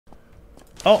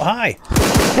Oh, hi.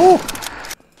 Woo.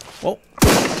 Whoa.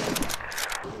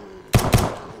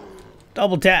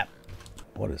 Double tap.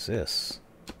 What is this?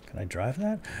 Can I drive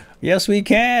that? Yes, we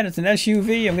can. It's an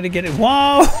SUV. I'm going to get it.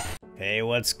 Whoa. Hey,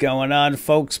 what's going on,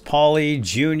 folks?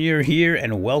 paulsoaresjr here,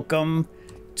 and welcome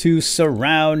to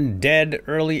SurrounDead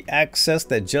Early Access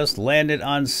that just landed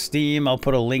on Steam. I'll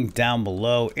put a link down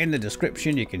below in the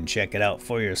description. You can check it out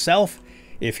for yourself.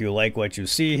 If you like what you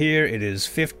see here, it is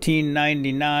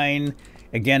 $15.99.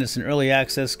 Again, it's an early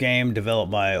access game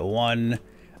developed by one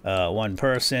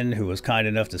person who was kind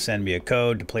enough to send me a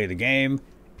code to play the game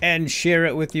and share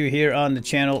it with you here on the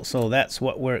channel. So that's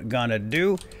what we're gonna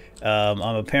do. I'm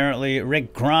apparently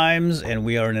Rick Grimes, and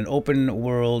we are in an open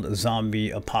world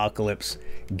zombie apocalypse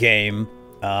game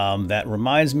that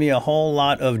reminds me a whole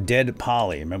lot of Dead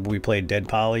Poly. Remember we played Dead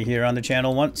Poly here on the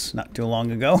channel once, not too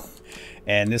long ago?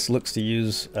 And this looks to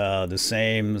use the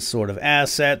same sort of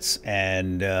assets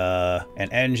and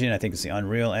an engine. I think it's the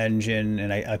Unreal Engine,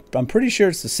 and I'm pretty sure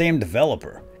it's the same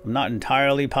developer. I'm not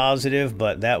entirely positive,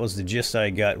 but that was the gist I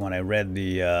got when I read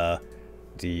the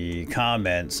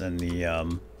comments and the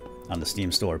on the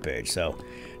Steam store page. So,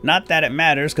 not that it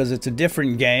matters because it's a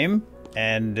different game,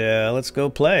 and let's go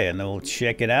play, and then we'll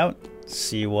check it out,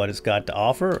 see what it's got to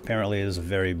offer. Apparently, it's a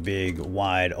very big,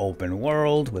 wide open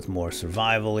world with more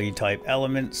survival-y type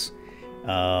elements.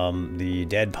 The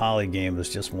Dead Poly game was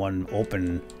just one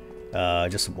open.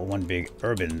 Just one big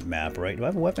urban map, right? Do I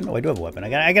have a weapon? Oh, I do have a weapon.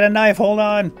 I got a knife. Hold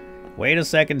on. Wait a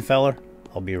second, fella.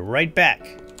 I'll be right back.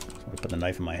 Let me put the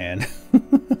knife in my hand.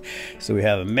 So we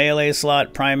have a melee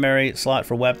slot, primary slot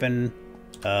for weapon,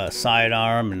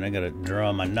 sidearm, and I got to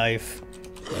draw my knife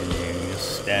and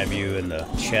just stab you in the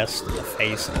chest, in the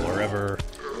face, and wherever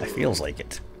I feels like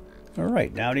it. All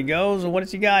right, down he goes. What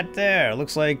has he got there?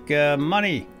 Looks like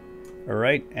money. All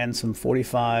right, and some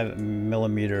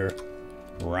 45mm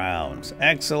rounds.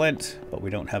 Excellent, but we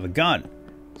don't have a gun,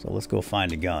 so let's go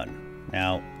find a gun.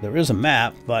 Now there is a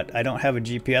map, but I don't have a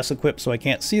GPS equipped, so I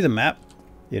can't see the map.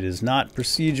 It is not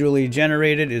procedurally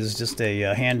generated. It is just a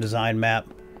hand designed map,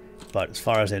 but as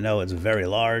far as I know, it's very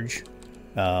large,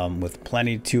 with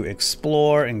plenty to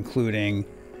explore, including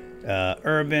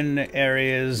urban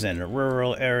areas and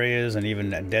rural areas and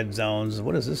even dead zones.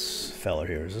 What is this fella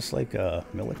here? Is this like a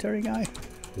military guy?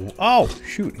 Oh,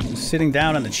 shoot, he's sitting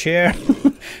down on the chair.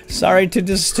 Sorry to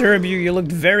disturb you. You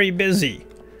looked very busy.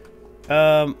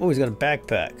 Oh, he's got a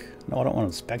backpack. No, I don't want to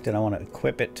inspect it. I want to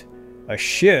equip it. A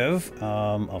shiv,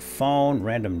 a phone,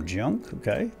 random junk.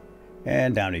 Okay.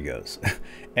 And down he goes.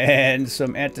 And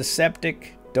some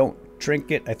antiseptic. Don't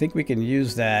drink it. I think we can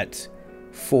use that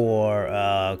for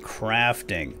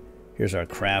crafting. Here's our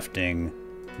crafting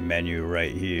menu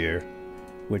right here,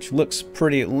 which looks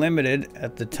pretty limited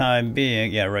at the time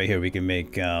being. Yeah, right here we can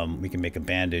make a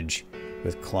bandage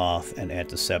with cloth and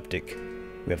antiseptic.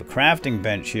 We have a crafting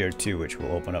bench here too, which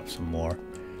will open up some more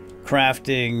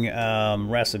crafting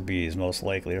recipes, most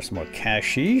likely. There's some more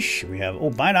cashish. We have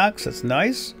binocs. That's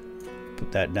nice.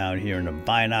 Put that down here in the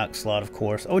binoc slot, of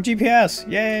course. Oh, GPS!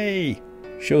 Yay!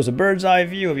 Shows a bird's eye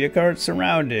view of your current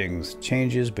surroundings.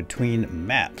 Changes between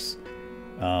maps.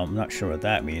 I'm not sure what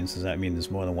that means. Does that mean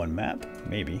there's more than one map?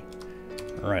 Maybe.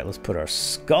 Alright, let's put our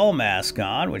skull mask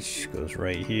on, which goes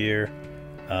right here.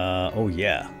 Oh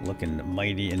yeah, looking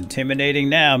mighty intimidating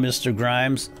now, Mr.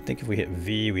 Grimes. I think if we hit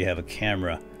V, we have a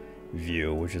camera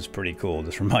view, which is pretty cool.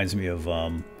 This reminds me of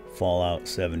Fallout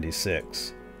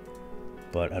 76.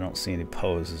 But I don't see any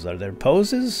poses. Are there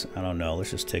poses? I don't know.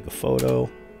 Let's just take a photo.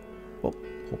 Oh,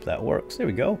 hope that works. There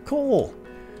we go. Cool.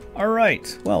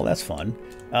 Alright, well, that's fun.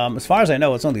 As far as I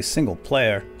know, it's only single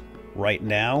player right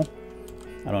now.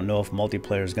 I don't know if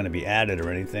multiplayer is going to be added or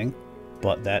anything,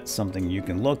 but that's something you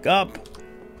can look up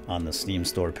on the Steam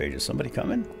store page. Is somebody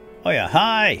coming? Oh yeah,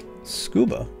 hi!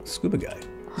 Scuba guy.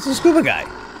 This is a scuba guy.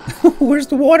 Where's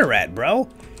the water at, bro?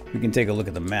 We can take a look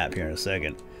at the map here in a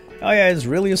second. Oh yeah, it's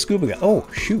really a scuba guy. Oh,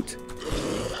 shoot.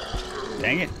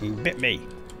 Dang it, he bit me.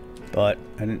 But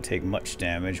I didn't take much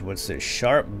damage. What's this?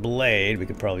 Sharp blade. We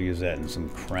could probably use that in some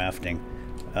crafting.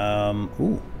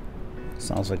 Ooh.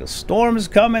 Sounds like a storm is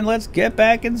coming. Let's get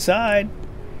back inside.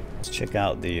 Let's check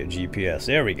out the GPS.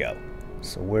 There we go.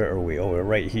 So where are we? Oh, we're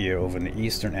right here over in the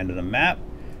eastern end of the map.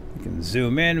 We can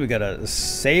zoom in. We got a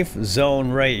safe zone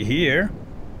right here.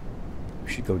 We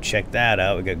should go check that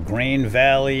out. We got Grain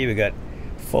Valley. We got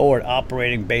Forward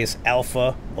Operating Base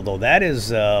Alpha. Although that is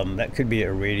that could be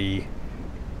a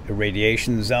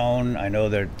radiation zone. I know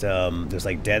that there's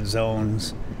like dead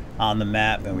zones on the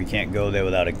map, and we can't go there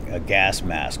without a gas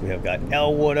mask. We have got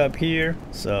Elwood up here.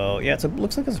 So yeah,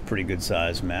 looks like it's a pretty good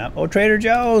sized map. Oh, Trader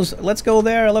Joe's. Let's go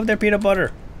there. I love their peanut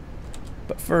butter.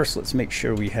 But first, let's make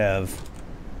sure we have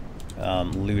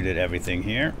looted everything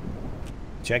here.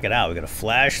 Check it out. We got a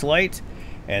flashlight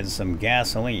and some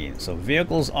gasoline. So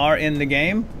vehicles are in the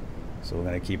game. So we're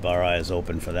going to keep our eyes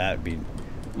open for that. It'd be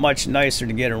much nicer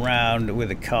to get around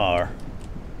with a car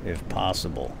if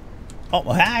possible. Oh,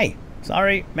 hi!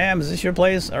 Sorry, ma'am, is this your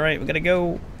place? Alright, we gotta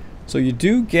go. So you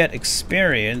do get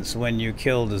experience when you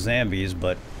kill the zombies,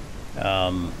 but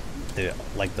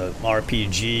like the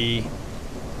RPG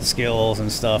skills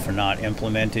and stuff are not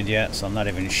implemented yet, so I'm not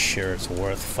even sure it's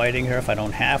worth fighting her if I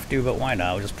don't have to, but why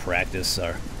not? We'll just practice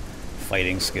our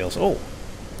fighting skills. Oh,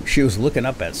 she was looking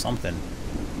up at something.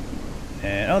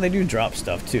 And, oh, they do drop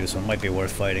stuff too, so it might be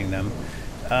worth fighting them.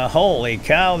 Holy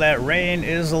cow, that rain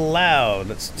is loud.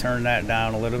 Let's turn that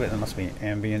down a little bit. That must be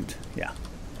ambient. Yeah.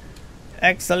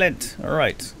 Excellent.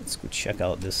 Alright, let's go check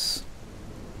out this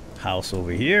house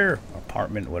over here.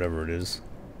 Apartment, whatever it is.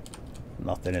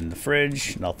 Nothing in the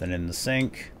fridge. Nothing in the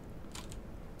sink.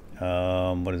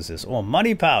 What is this? Oh, a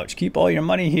money pouch. Keep all your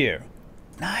money here.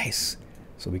 Nice.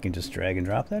 So we can just drag and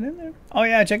drop that in there? Oh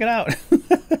yeah, check it out.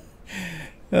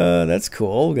 That's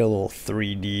cool. We got a little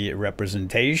 3D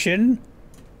representation.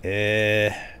 How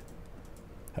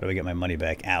do I get my money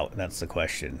back out? That's the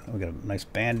question. We got a nice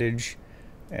bandage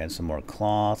and some more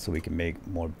cloth so we can make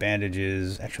more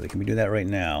bandages. Actually, can we do that right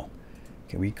now?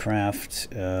 Can we craft...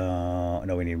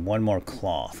 no, we need one more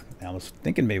cloth. I was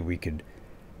thinking maybe we could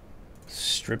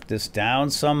strip this down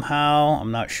somehow.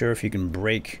 I'm not sure if you can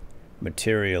break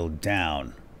material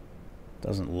down.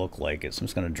 Doesn't look like it, so I'm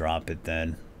just going to drop it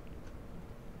then.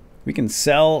 We can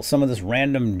sell some of this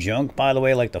random junk, by the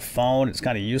way, like the phone. It's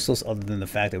kind of useless other than the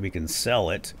fact that we can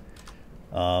sell it.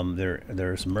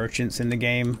 There's merchants in the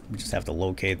game. We just have to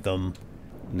locate them.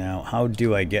 Now, how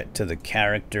do I get to the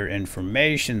character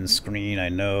information screen? I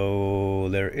know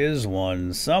there is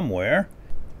one somewhere.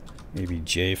 Maybe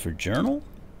J for journal?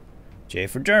 J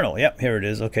for journal. Yep, here it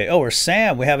is. Okay. Oh, we're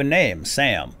Sam. We have a name.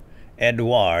 Sam.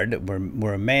 Edward.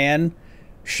 We're a man.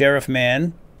 Sheriff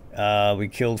man. We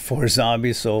killed 4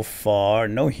 zombies so far.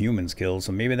 No humans killed.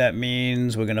 So maybe that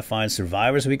means we're going to find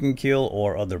survivors we can kill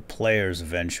or other players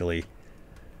eventually.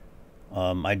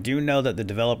 I do know that the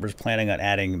developer's planning on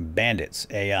adding bandits.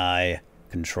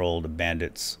 AI-controlled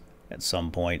bandits at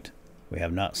some point. We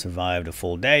have not survived a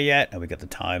full day yet. And we got the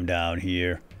time down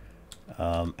here.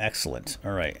 Excellent.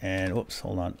 All right. And whoops,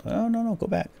 hold on. Oh, no, go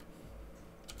back.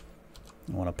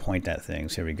 I want to point at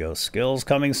things. Here we go. Skills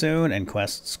coming soon and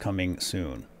quests coming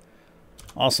soon.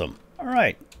 Awesome. All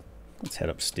right. Let's head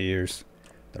upstairs.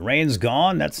 The rain's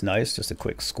gone. That's nice. Just a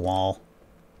quick squall.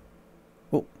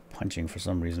 Oh, punching for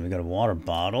some reason. We got a water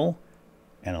bottle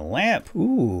and a lamp.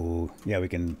 Ooh. Yeah, we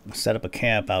can set up a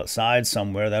camp outside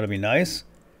somewhere. That'll be nice.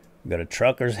 We got a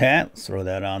trucker's hat. Let's throw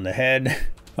that on the head.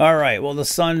 All right. Well, the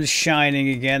sun's shining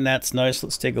again. That's nice.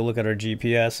 Let's take a look at our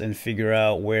GPS and figure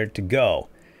out where to go.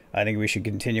 I think we should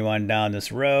continue on down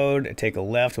this road, take a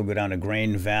left, we'll go down to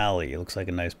Grain Valley. It looks like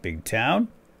a nice big town.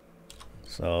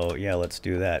 So, yeah, let's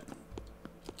do that.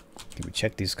 Can we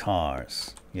check these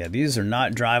cars? Yeah, these are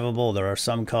not drivable. There are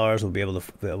some cars we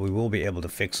will be able to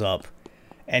fix up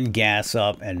and gas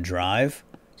up and drive.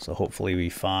 So hopefully we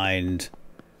find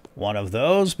one of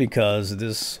those because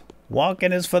this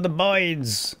walking is for the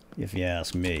boys, if you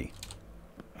ask me.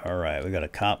 Alright, we got a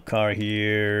cop car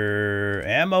here.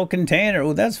 Ammo container.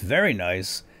 Oh, that's very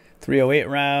nice. 308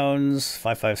 rounds,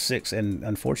 5.56, and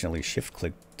unfortunately shift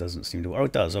click doesn't seem to... Oh,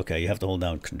 it does. Okay, you have to hold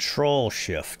down control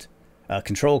shift.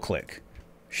 Control click.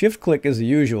 Shift click is the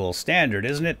usual standard,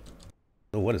 isn't it?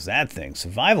 Oh, what is that thing?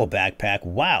 Survival backpack.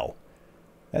 Wow.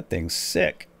 That thing's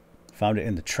sick. Found it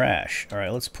in the trash.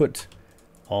 Alright, let's put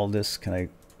all this... Can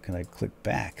I click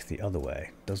back the other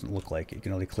way? Doesn't look like it. You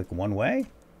can only click one way?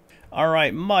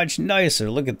 Alright, much nicer.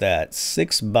 Look at that.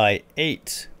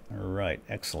 6x8. Alright,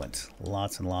 excellent.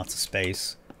 Lots and lots of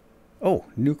space. Oh,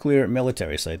 nuclear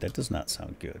military site. That does not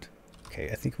sound good. Okay,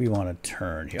 I think we want to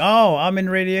turn here. Oh, I'm in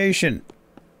radiation.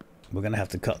 We're going to have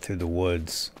to cut through the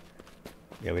woods.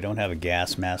 Yeah, we don't have a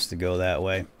gas mask to go that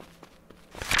way.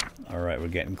 Alright, we're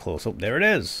getting close. Oh, there it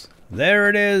is. There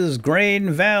it is. Grain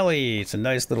Valley. It's a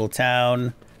nice little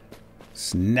town.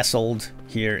 It's nestled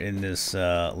here in this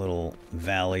little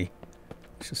valley.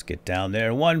 Let's just get down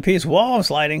there. One piece. Whoa, I'm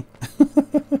sliding.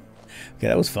 Okay,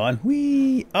 that was fun.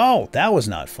 Whee! Oh, that was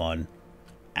not fun.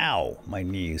 Ow, my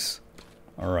knees.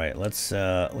 All right, let's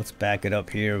back it up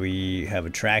here. We have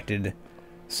attracted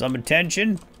some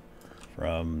attention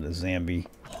from the zombie.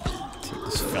 Take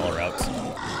this fella out.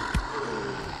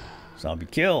 Zombie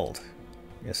killed.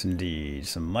 Yes, indeed.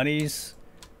 Some monies.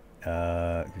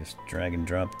 Just drag and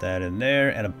drop that in there,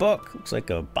 and a book. Looks like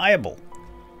a Bible.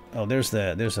 Oh, there's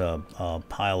a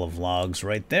pile of logs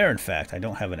right there. In fact, I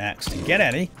don't have an axe to get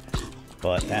any.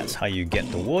 but that's how you get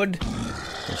the wood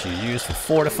that you use for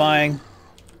fortifying.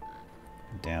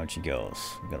 Down she goes.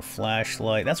 We've got a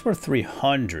flashlight. That's worth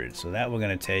 300, so that we're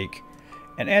going to take.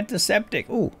 An antiseptic.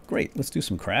 Oh, great. Let's do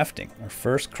some crafting. Our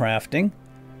first crafting.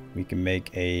 We can make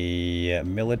a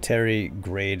military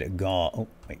grade gauze. Oh,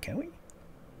 wait, can we?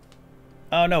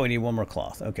 Oh, no, we need one more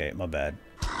cloth. Okay, my bad.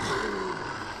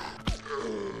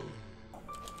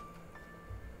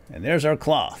 And there's our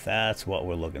cloth. That's what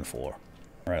we're looking for.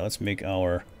 All right, let's make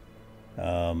our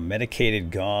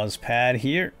medicated gauze pad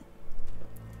here.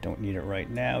 Don't need it right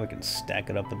now. We can stack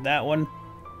it up with that one.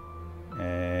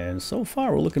 And so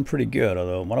far, we're looking pretty good.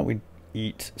 Although, why don't we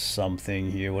eat something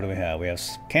here? What do we have? We have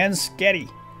canned sketty.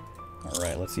 All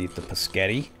right, let's eat the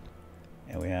paschetti.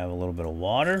 And we have a little bit of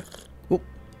water. Oop,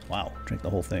 wow, drink the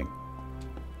whole thing.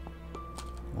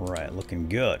 All right, looking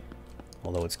good.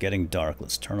 Although it's getting dark,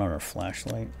 let's turn on our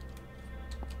flashlight.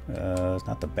 It's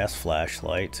not the best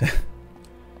flashlight,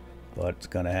 but it's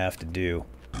gonna have to do.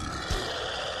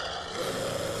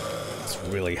 It's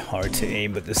really hard to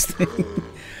aim with this thing.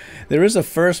 There is a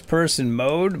first-person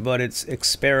mode, but it's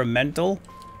experimental,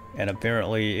 and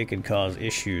apparently it can cause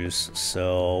issues,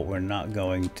 so we're not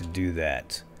going to do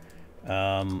that.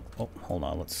 Oh, hold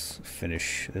on, let's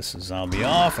finish this zombie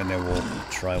off, and then we'll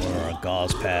try one of our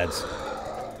gauze pads.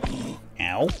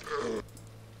 Ow.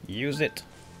 Use it.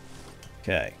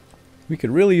 Okay. We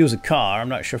could really use a car. I'm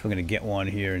not sure if we're going to get one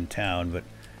here in town, but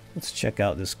let's check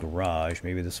out this garage.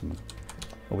 Maybe there's some...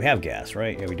 Well, we have gas,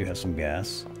 right? Yeah, we do have some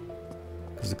gas.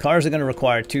 Because the cars are going to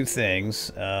require two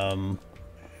things.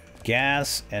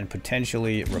 Gas and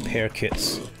potentially repair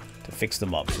kits to fix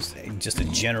them up. Just a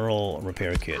general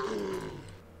repair kit.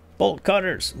 Bolt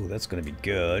cutters. Ooh, that's going to be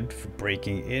good for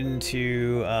breaking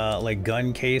into like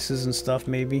gun cases and stuff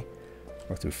maybe.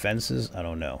 Or through fences. I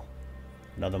don't know.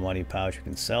 Another money pouch. We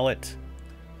can sell it.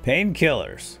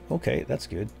 Painkillers. Okay, that's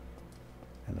good.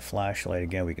 And the flashlight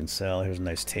again we can sell. Here's a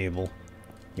nice table.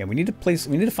 Yeah, we need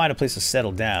to find a place to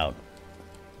settle down.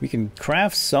 We can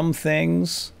craft some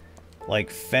things like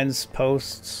fence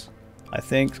posts, I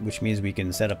think, which means we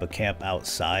can set up a camp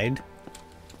outside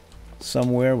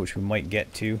somewhere, which we might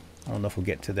get to. I don't know if we'll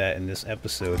get to that in this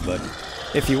episode, but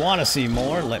if you want to see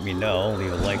more, let me know.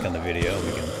 Leave a like on the video.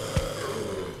 We can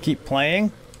keep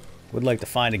playing. Would like to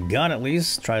find a gun at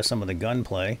least. Try some of the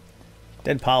gunplay.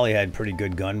 Dead Polly had pretty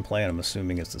good gunplay, and I'm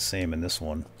assuming it's the same in this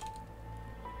one.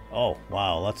 Oh,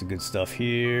 wow. Lots of good stuff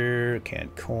here.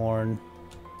 Canned corn.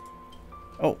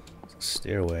 Oh,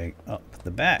 stairway up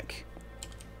the back.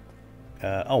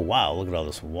 Oh, wow. Look at all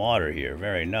this water here.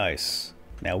 Very nice.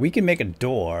 Now, we can make a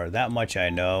door. That much I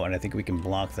know, and I think we can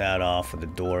block that off with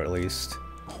a door at least.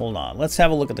 Hold on. Let's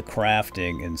have a look at the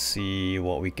crafting and see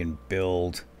what we can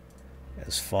build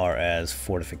as far as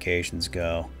fortifications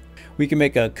go. We can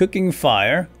make a cooking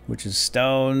fire, which is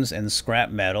stones and scrap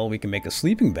metal. We can make a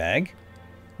sleeping bag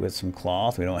with some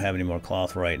cloth. We don't have any more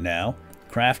cloth right now.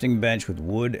 Crafting bench with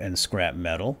wood and scrap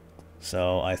metal.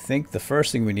 So I think the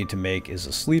first thing we need to make is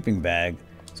a sleeping bag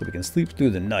so we can sleep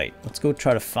through the night. Let's go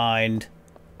try to find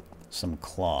some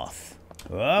cloth.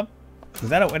 Oh, is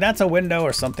that that's a window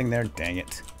or something there? Dang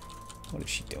it. What is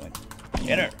she doing?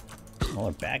 Get her. Well,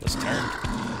 her back is turned.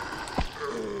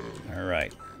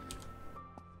 Alright.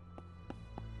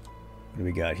 What do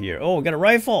we got here? Oh, we got a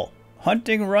rifle!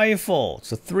 Hunting rifle!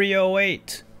 It's a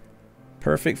 308.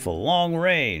 Perfect for long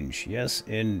range. Yes,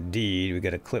 indeed. We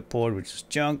got a clipboard, which is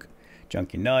junk.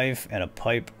 Junky knife. And a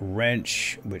pipe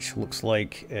wrench, which looks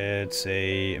like it's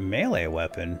a melee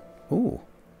weapon. Ooh.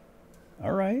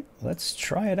 Alright, let's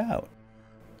try it out.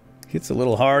 Hits a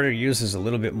little harder, uses a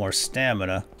little bit more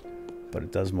stamina, but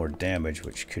it does more damage,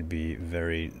 which could be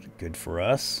very good for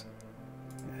us.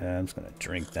 And I'm just going to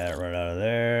drink that right out of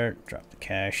there. Drop the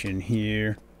cash in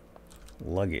here.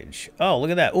 Luggage. Oh, look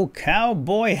at that. Oh,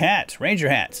 cowboy hat. Ranger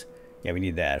hat. Yeah, we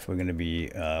need that. If we're going to be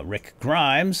Rick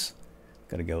Grimes,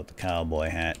 got to go with the cowboy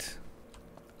hat.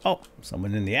 Oh,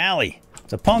 someone in the alley.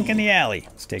 It's a punk in the alley.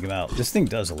 Let's take him out. This thing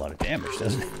does a lot of damage,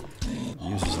 doesn't it?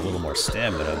 Uses a little more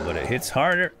stamina, but it hits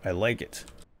harder. I like it.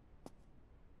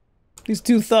 These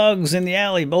two thugs in the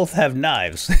alley both have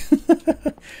knives.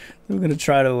 They're gonna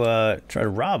try to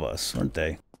rob us, aren't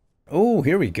they? Oh,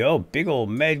 here we go. Big old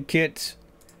med kit.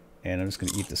 And I'm just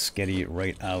gonna eat the sketty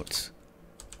right out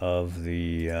of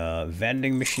the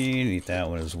vending machine. Eat that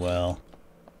one as well.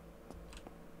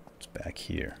 It's back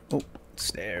here. Oh,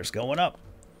 stairs going up.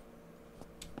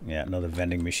 Yeah, another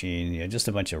vending machine. Yeah, just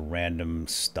a bunch of random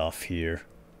stuff here.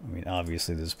 I mean,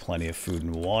 obviously there's plenty of food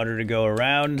and water to go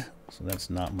around, so that's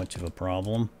not much of a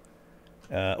problem.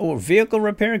 Oh, vehicle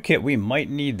repair kit. We might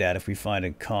need that if we find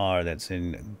a car that's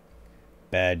in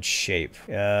bad shape.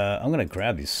 I'm gonna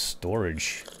grab these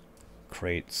storage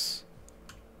crates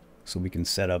so we can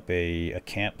set up a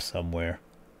camp somewhere.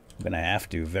 I'm gonna have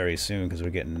to very soon because we're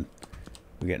getting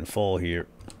full here.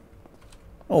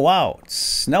 Oh wow, it's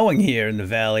snowing here in the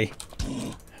valley.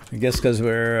 I guess because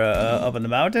we're up in the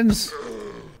mountains.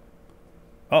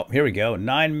 Oh, here we go.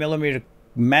 9mm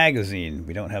magazine.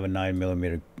 We don't have a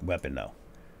 9mm weapon though.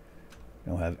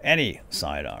 Don't have any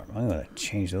sidearm. I'm gonna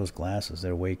change those glasses.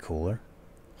 They're way cooler.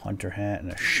 Hunter hat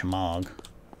and a schmog.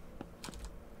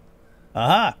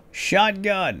 Aha!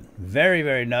 Shotgun. Very,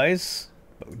 very nice.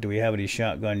 But do we have any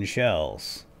shotgun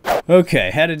shells?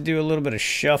 Okay, had to do a little bit of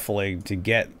shuffling to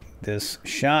get this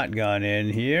shotgun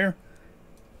in here.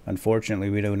 Unfortunately,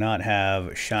 we do not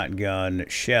have shotgun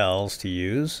shells to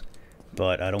use,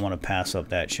 but I don't want to pass up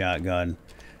that shotgun.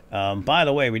 By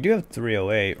the way, we do have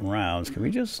 308 rounds. Can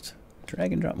we just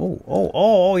drag and drop?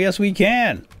 Oh, yes we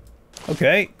can.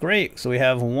 Okay, great. So we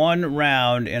have 1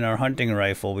 round in our hunting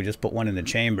rifle. We just put 1 in the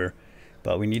chamber,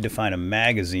 but we need to find a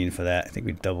magazine for that. I think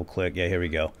we double click. Yeah, here we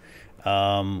go.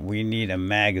 We need a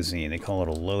magazine. They call it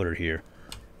a loader here.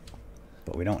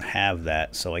 But we don't have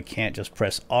that, so I can't just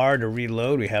press R to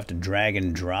reload. We have to drag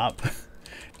and drop.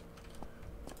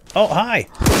 Oh, hi!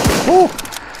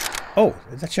 Oh,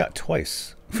 that shot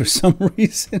twice for some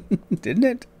reason, didn't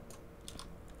it?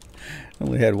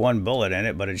 Only had 1 bullet in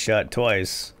it, but it shot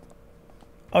twice.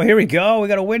 Oh, here we go. We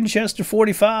got a Winchester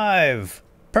 45.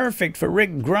 Perfect for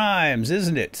Rick Grimes,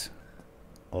 isn't it?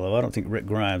 Although I don't think Rick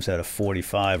Grimes had a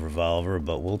 45 revolver,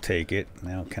 but we'll take it.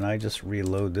 Now, can I just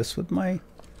reload this with my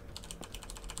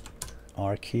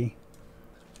R key?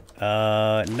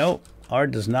 Nope. R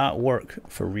does not work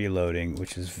for reloading,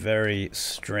 which is very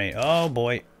strange. Oh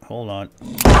boy, hold on.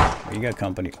 You got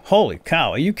company. Holy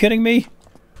cow, are you kidding me?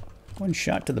 1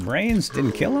 shot to the brains,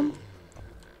 didn't kill him?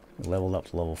 We leveled up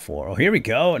to level 4. Oh, here we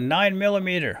go,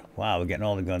 9mm. Wow, we're getting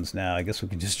all the guns now. I guess we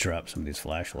can just drop some of these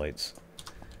flashlights.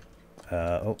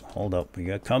 Oh, hold up. We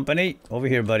got company. Over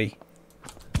here, buddy.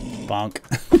 Bonk.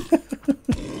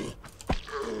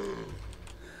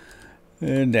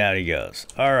 And down he goes.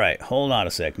 All right, hold on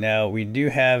a sec. Now we do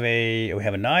have a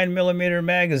 9mm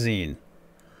magazine.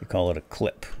 We call it a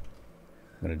clip.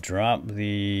 I'm gonna drop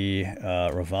the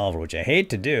revolver, which I hate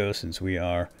to do since we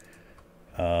are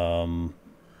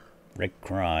Rick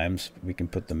Grimes. We can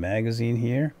put the magazine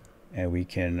here, and we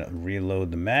can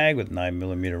reload the mag with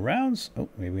 9mm rounds. Oh,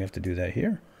 maybe we have to do that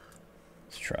here.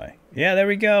 Let's try. Yeah, there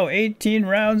we go. 18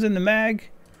 rounds in the mag.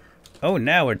 Oh,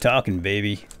 now we're talking,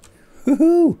 baby.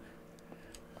 Woohoo!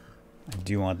 I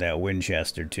do want that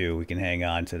Winchester too. We can hang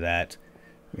on to that.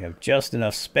 We have just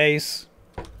enough space.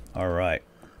 All right,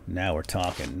 now we're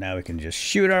talking. Now we can just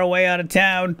shoot our way out of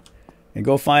town and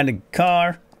go find a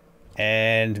car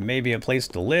and maybe a place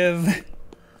to live.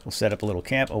 We'll set up a little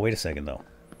camp. Oh, wait a second though.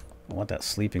 I want that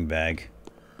sleeping bag.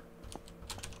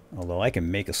 Although I can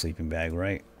make a sleeping bag,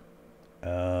 right?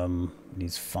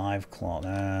 Needs 5 cloth.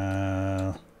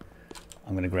 I'm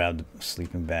gonna grab the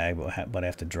sleeping bag, but I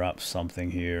have to drop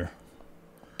something here.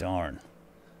 Darn.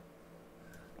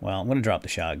 Well, I'm gonna drop the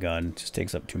shotgun. It just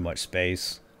takes up too much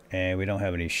space, and we don't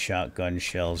have any shotgun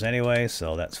shells anyway,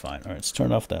 so that's fine. All right, let's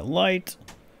turn off that light.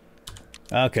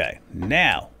 Okay,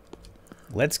 now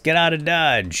let's get out of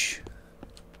Dodge.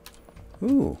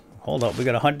 Ooh, hold up, we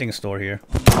got a hunting store here.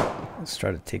 Let's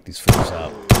try to take these fools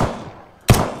out.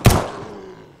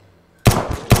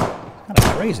 Kind of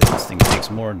crazy. This thing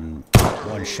takes more than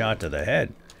 1 shot to the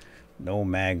head. No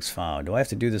mags found. Do I have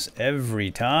to do this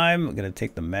every time? I'm gonna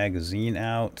take the magazine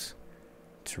out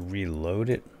to reload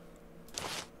it.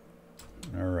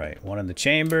 All right, 1 in the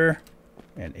chamber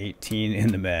and 18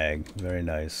 in the mag. Very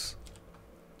nice.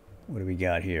 What do we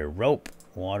got here? Rope,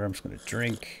 water. I'm just gonna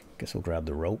drink. Guess we'll grab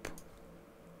the rope.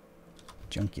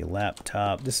 Junky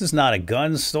laptop. This is not a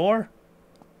gun store.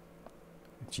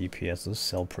 GPS, those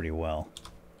sell pretty well.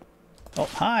 Oh,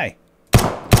 hi.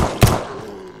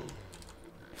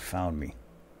 Found me.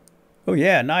 Oh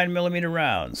yeah, 9mm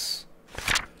rounds.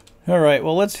 Alright,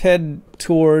 well let's head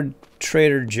toward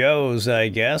Trader Joe's, I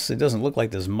guess. It doesn't look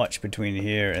like there's much between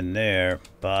here and there,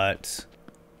 but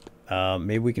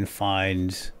maybe we can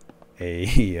find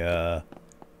a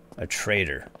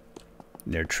trader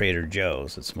near Trader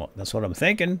Joe's. That's what I'm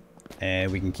thinking.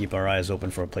 And we can keep our eyes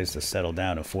open for a place to settle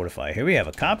down and fortify. Here we have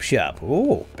a cop shop.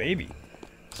 Oh, baby.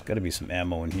 There's got to be some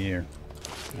ammo in here.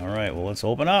 All right, well, let's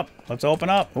open up. Let's open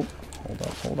up. Oh,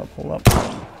 hold up.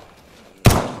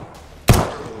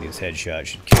 These headshots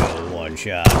should kill 1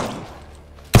 shot.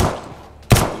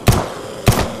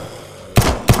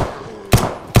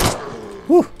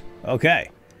 Whew. Okay.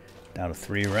 Down to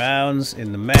 3 rounds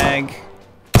in the mag.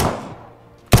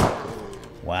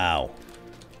 Wow.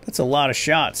 That's a lot of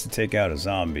shots to take out a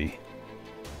zombie.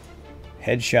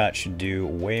 Headshot should do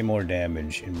way more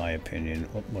damage, in my opinion.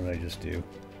 What did I just do?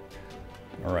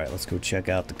 Alright, let's go check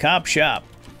out the cop shop.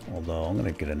 Although, I'm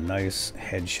going to get a nice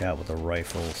headshot with a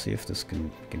rifle. See if this can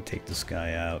take this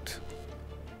guy out.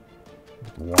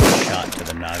 One shot to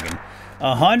the noggin.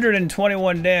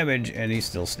 121 damage, and he's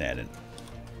still standing.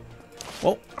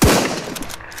 Whoa.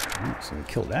 So we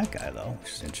killed that guy, though,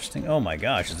 which is interesting. Oh my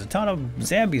gosh, there's a ton of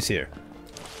zombies here.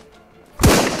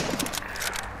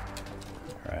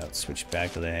 Alright, let's switch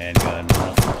back to the handgun.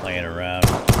 Enough playing around.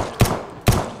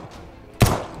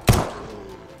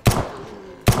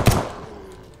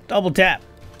 Double tap.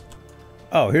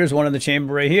 Oh, here's one in the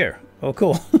chamber right here. Oh,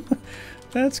 cool.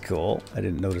 That's cool. I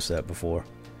didn't notice that before.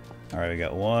 Alright, we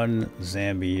got one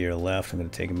zombie here left. I'm going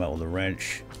to take him out with a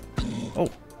wrench. Oh.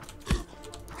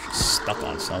 Stuck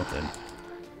on something.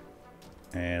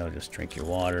 And I'll just drink your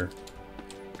water.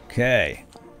 Okay.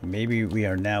 Maybe we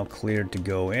are now cleared to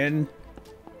go in.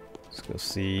 Let's go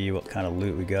see what kind of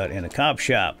loot we got in a cop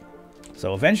shop.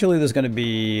 So eventually there's going to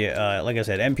be, like I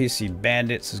said, NPC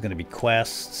bandits. There's going to be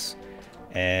quests.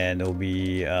 And there'll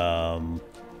be, and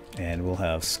we'll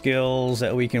have skills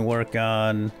that we can work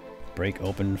on. Break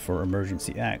open for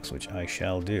emergency axe, which I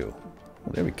shall do.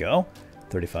 Well, there we go.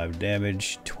 35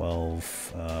 damage,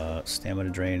 12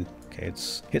 stamina drain. Okay,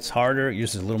 it hits harder, it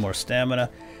uses a little more stamina,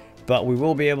 but we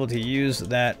will be able to use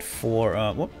that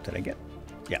for, whoop, did I get?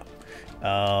 Yeah.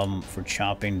 For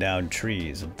chopping down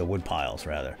trees, the wood piles,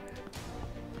 rather.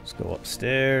 Let's go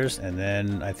upstairs, and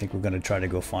then I think we're going to try to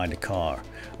go find a car.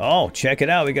 Oh, check it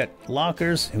out. We got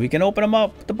lockers, and we can open them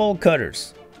up with the bolt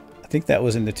cutters. I think that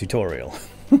was in the tutorial.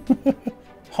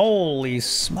 Holy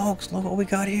smokes, look what we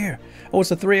got here. Oh,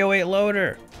 it's a 308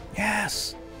 loader.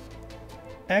 Yes.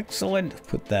 Excellent.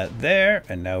 Put that there,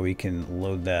 and now we can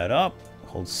load that up.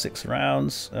 Hold 6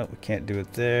 rounds. Oh, we can't do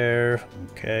it there.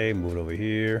 Okay, move it over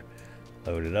here.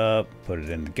 Load it up, put it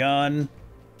in the gun.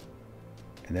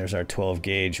 And there's our 12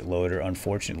 gauge loader.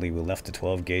 Unfortunately, we left the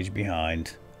 12 gauge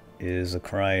behind. It is a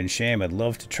crying shame. I'd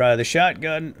love to try the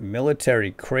shotgun.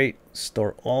 Military crate.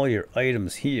 Store all your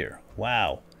items here.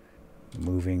 Wow.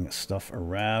 Moving stuff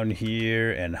around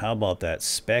here. And how about that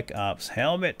Spec Ops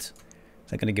helmet?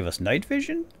 Is that going to give us night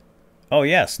vision? Oh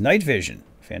yes, night vision.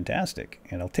 Fantastic.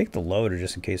 And I'll take the loader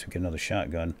just in case we get another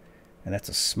shotgun. And that's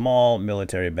a small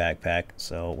military backpack,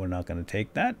 so we're not going to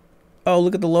take that. Oh,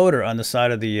 look at the loader on the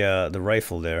side of the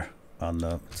rifle there.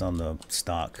 It's on the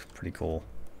stock. Pretty cool.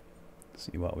 Let's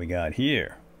see what we got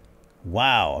here.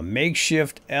 Wow, a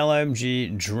makeshift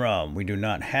LMG drum. We do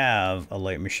not have a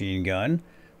light machine gun,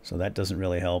 so that doesn't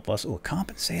really help us. Oh, a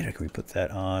compensator. Can we put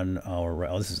that on our...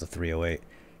 Oh, this is the 308.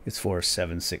 It's for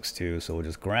 7.62, so we'll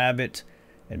just grab it,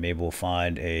 and maybe we'll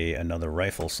find another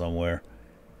rifle somewhere.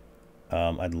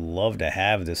 I'd love to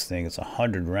have this thing. It's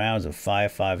 100 rounds of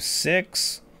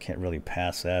 5.56. Can't really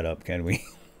pass that up, can we?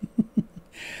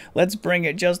 Let's bring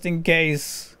it just in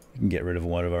case. We can get rid of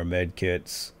one of our med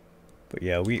kits. But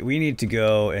yeah, we need to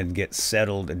go and get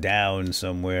settled down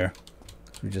somewhere.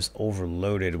 We're just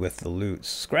overloaded with the loot.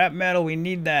 Scrap metal, we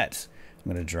need that.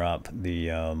 I'm going to drop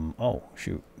the... oh,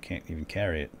 shoot. Can't even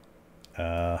carry it.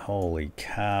 Holy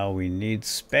cow, we need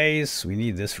space. We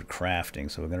need this for crafting,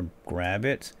 so we're going to grab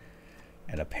it.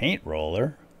 And a paint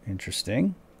roller.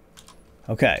 Interesting.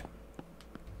 Okay.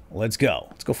 Let's go.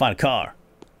 Let's go find a car.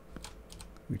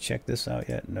 We check this out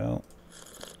yet? No.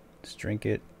 Let's drink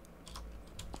it.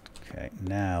 Okay,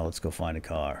 now let's go find a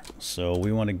car. So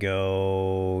we want to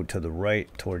go to the right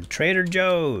toward Trader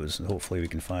Joe's. And hopefully we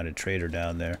can find a trader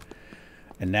down there.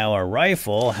 And now our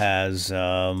rifle has,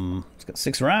 it's got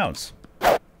 6 rounds.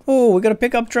 Oh, we got a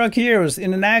pickup truck here. It was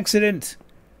in an accident.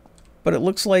 But it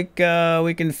looks like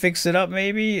we can fix it up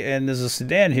maybe. And there's a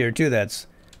sedan here too that's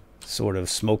sort of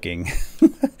smoking.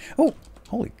 Oh,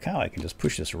 holy cow, I can just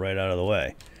push this right out of the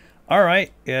way.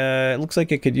 Alright, it looks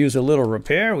like it could use a little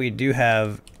repair. We do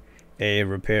have a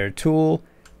repair tool,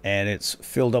 and it's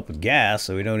filled up with gas,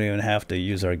 so we don't even have to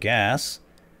use our gas.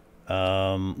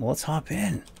 Well, let's hop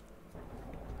in.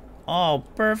 Oh,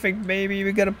 perfect, baby.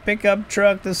 We got a pickup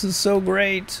truck. This is so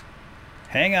great.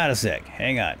 Hang on a sec.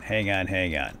 Hang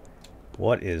on.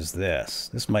 What is this?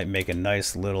 This might make a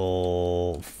nice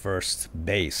little first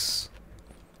base.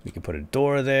 We can put a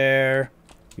door there.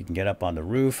 We can get up on the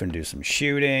roof and do some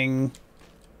shooting.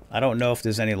 I don't know if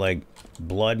there's any like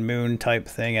blood moon type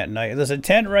thing at night. There's a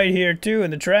tent right here too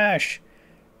in the trash.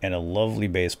 And a lovely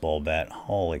baseball bat.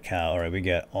 Holy cow. Alright, we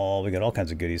got all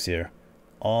kinds of goodies here.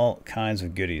 All kinds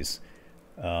of goodies.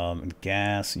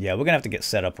 Gas. Yeah, we're gonna have to get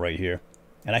set up right here.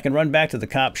 And I can run back to the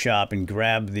cop shop and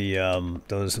grab the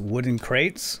those wooden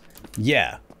crates.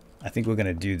 Yeah, I think we're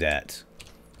gonna do that.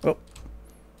 Oh,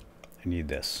 I need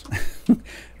this. I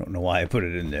don't know why I put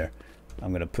it in there.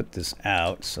 I'm gonna put this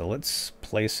out, so let's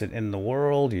place it in the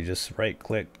world. You just right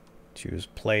click, choose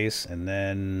place, and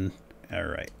then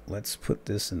alright, let's put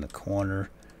this in the corner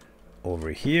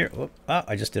over here. Whoop. Oh,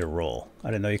 I just did a roll. I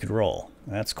didn't know you could roll.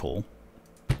 That's cool.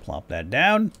 Plop that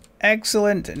down.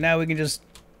 Excellent. Now we can just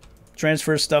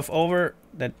transfer stuff over.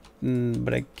 That,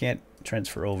 but I can't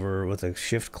transfer over with a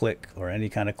shift click or any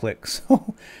kind of click,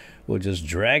 so we'll just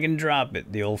drag and drop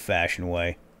it the old-fashioned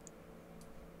way.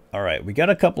 Alright, we got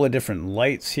a couple of different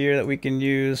lights here that we can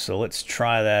use, so let's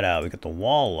try that out. We got the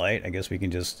wall light. I guess we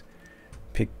can just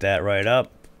pick that right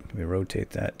up. Can we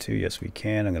rotate that too? Yes, we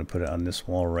can. I'm going to put it on this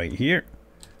wall right here.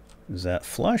 Is that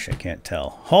flush? I can't tell.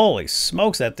 Holy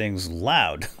smokes, that thing's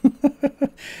loud.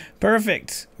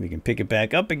 Perfect. We can pick it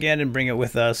back up again and bring it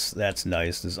with us. That's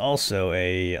nice. There's also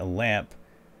a lamp,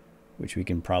 which we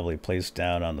can probably place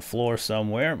down on the floor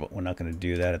somewhere, but we're not going to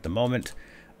do that at the moment.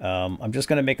 I'm just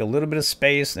going to make a little bit of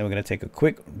space, and we're going to take a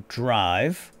quick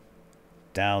drive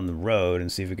down the road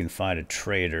and see if we can find a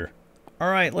trader.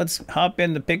 Alright, let's hop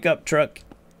in the pickup truck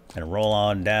and roll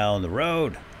on down the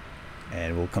road.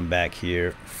 And we'll come back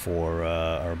here for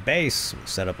our base. We'll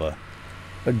set up a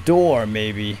door,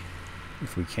 maybe,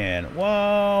 if we can.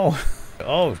 Whoa!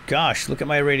 Oh, gosh, look at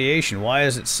my radiation. Why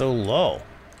is it so low?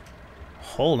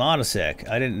 Hold on a sec.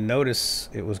 I didn't notice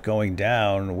it was going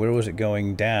down. Where was it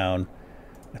going down?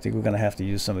 I think we're going to have to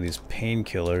use some of these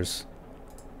painkillers.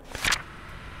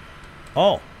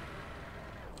 Oh!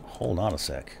 Hold on a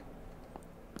sec.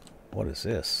 What is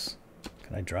this?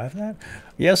 Can I drive that?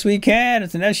 Yes, we can.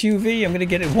 It's an SUV. I'm going to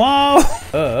get it. Whoa!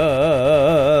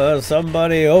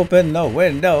 Somebody open the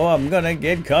window. I'm going to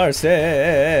get car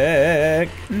sick.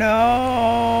 No!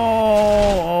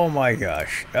 Oh my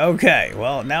gosh. Okay.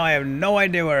 Well, now I have no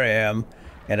idea where I am.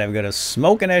 And I'm going to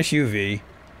smoke an SUV.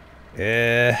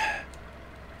 It's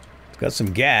got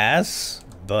some gas,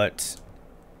 but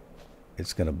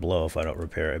it's going to blow if I don't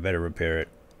repair it. I better repair it.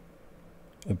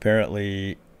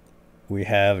 Apparently, we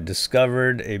have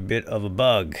discovered a bit of a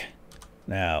bug.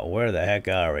 Now, where the heck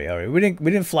are we? All right, we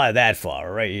didn't fly that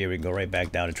far. Right here, we can go right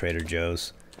back down to Trader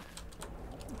Joe's.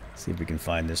 See if we can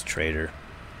find this trader.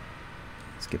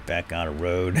 Let's get back on a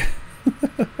road.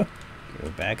 We're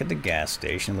back at the gas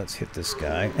station. Let's hit this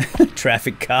guy.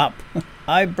 Traffic cop.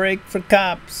 I brake for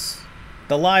cops.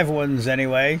 The live ones,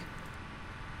 anyway.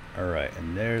 Alright,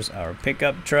 and there's our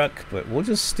pickup truck, but we'll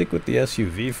just stick with the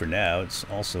SUV for now. It's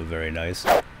also very nice.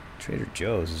 Trader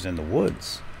Joe's is in the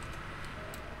woods.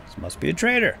 This must be a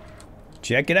trader.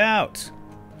 Check it out.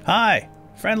 Hi,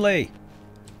 friendly.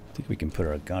 I think we can put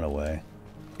our gun away.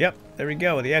 Yep, there we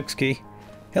go with the X key.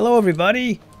 Hello,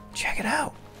 everybody. Check it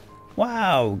out.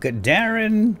 Wow, we got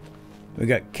Darren. We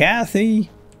got Kathy.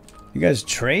 You guys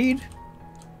trade?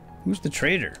 Who's the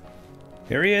trader?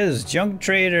 Here he is, junk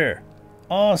trader.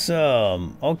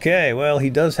 Awesome. Okay, well, he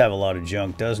does have a lot of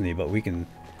junk, doesn't he? But we can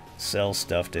sell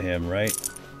stuff to him, right?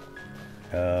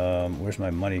 Where's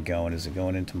my money going? Is it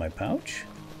going into my pouch?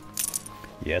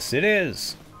 Yes, it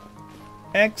is.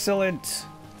 Excellent.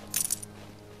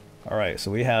 All right,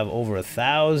 so we have over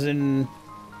 1,000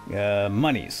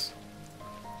 monies.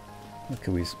 What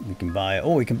can we can buy?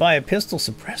 Oh, we can buy a pistol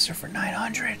suppressor for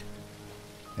 900.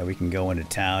 Now we can go into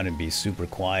town and be super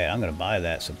quiet. I'm gonna buy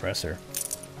that suppressor.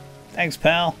 Thanks,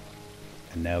 pal.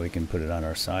 And now we can put it on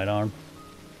our sidearm.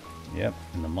 Yep,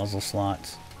 in the muzzle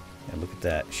slot. And look at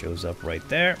that, shows up right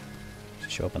there.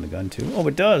 Should show up on the gun too. Oh,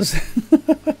 it does.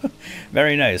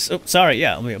 Very nice. Oh, sorry.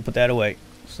 Yeah, let me put that away.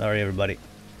 Sorry, everybody.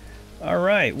 All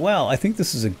right. Well, I think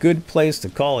this is a good place to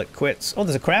call it quits. Oh,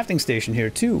 there's a crafting station here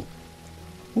too.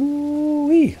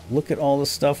 Ooh-wee. Look at all the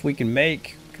stuff we can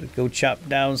make. Gotta go chop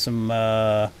down some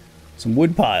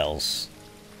wood piles.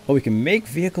 Oh, we can make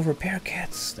vehicle repair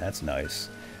kits. That's nice.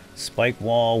 Spike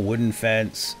wall, wooden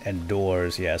fence, and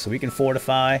doors. Yeah, so we can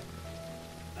fortify.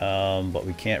 But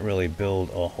we can't really build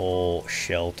a whole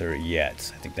shelter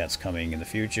yet. I think that's coming in the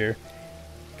future.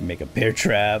 We can make a bear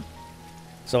trap.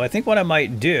 So I think what I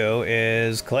might do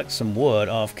is collect some wood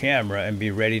off camera and be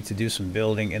ready to do some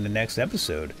building in the next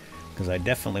episode. Because I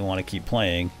definitely want to keep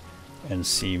playing and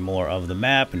see more of the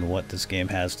map and what this game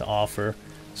has to offer.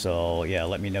 So yeah,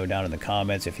 let me know down in the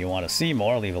comments if you want to see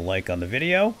more. Leave a like on the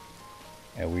video.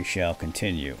 And we shall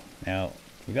continue. Now,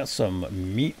 we got some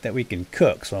meat that we can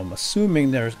cook, so I'm assuming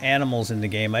there's animals in the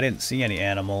game. I didn't see any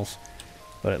animals,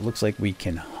 but it looks like we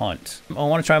can hunt. Oh, I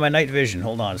want to try my night vision.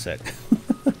 Hold on a sec.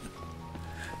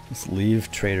 Let's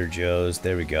leave Trader Joe's.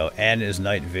 There we go. And his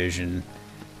night vision.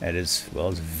 That is, well,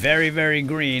 it's very, very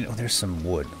green. Oh, there's some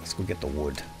wood. Let's go get the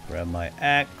wood. Grab my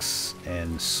axe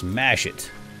and smash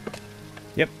it.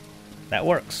 Yep, that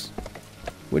works.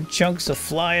 Wood chunks are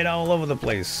flying all over the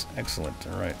place. Excellent.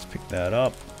 Alright, let's pick that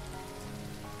up.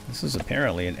 This is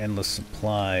apparently an endless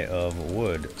supply of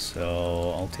wood,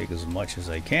 so I'll take as much as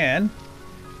I can.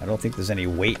 I don't think there's any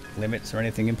weight limits or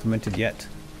anything implemented yet.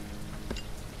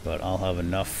 But I'll have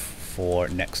enough for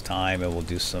next time, and we'll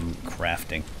do some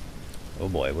crafting. Oh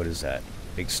boy, what is that?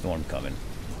 Big storm coming.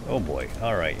 Oh boy.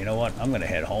 Alright, you know what? I'm gonna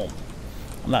head home.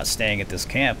 I'm not staying at this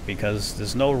camp because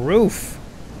there's no roof.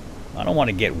 I don't want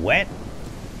to get wet.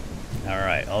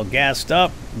 Alright, all gassed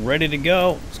up, ready to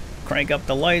go. Let's crank up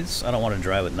the lights. I don't want to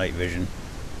drive with night vision.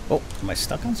 Oh, am I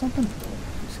stuck on something?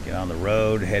 Let's get on the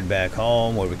road, head back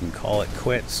home where we can call it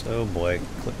quits. Oh boy,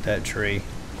 clip that tree.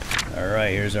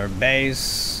 Alright, here's our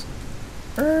base.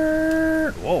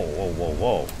 Whoa, whoa, whoa,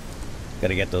 whoa.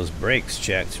 Gotta get those brakes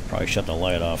checked. Probably shut the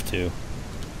light off too.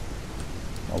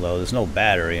 Although there's no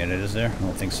battery in it, is there? I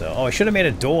don't think so. Oh, I should have made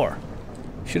a door.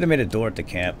 Should have made a door at the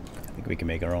camp. I think we can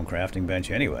make our own crafting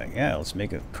bench anyway. Yeah, let's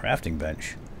make a crafting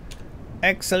bench.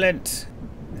 Excellent.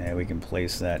 And we can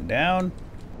place that down.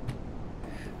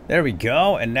 There we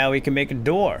go. And now we can make a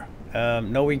door.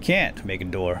 No, we can't make a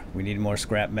door. We need more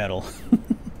scrap metal.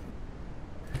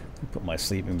 Put my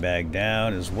sleeping bag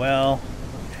down as well.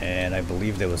 And I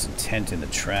believe there was a tent in the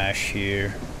trash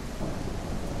here.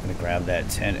 I'm gonna grab that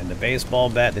tent and the baseball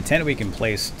bat. The tent we can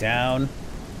place down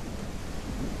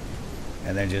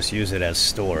and then just use it as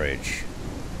storage.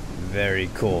 Very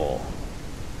cool.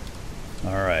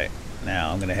 Alright,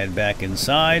 now I'm gonna head back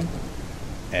inside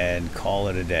and call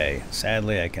it a day.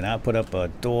 Sadly, I cannot put up a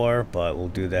door, but we'll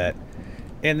do that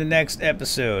in the next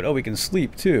episode. Oh, we can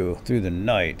sleep too through the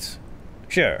night.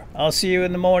 Sure, I'll see you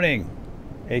in the morning,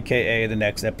 aka the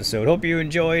next episode. Hope you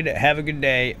enjoyed. Have a good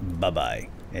day. Bye-bye.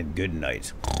 And good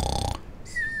night.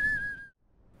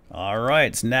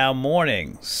 Alright, it's now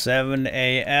morning, 7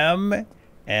 a.m.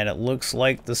 and it looks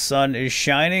like the sun is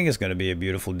shining. It's going to be a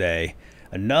beautiful day.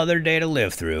 Another day to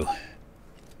live through.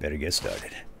 Better get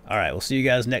started. Alright, we'll see you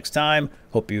guys next time.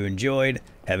 Hope you enjoyed.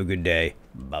 Have a good day.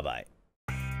 Bye-bye.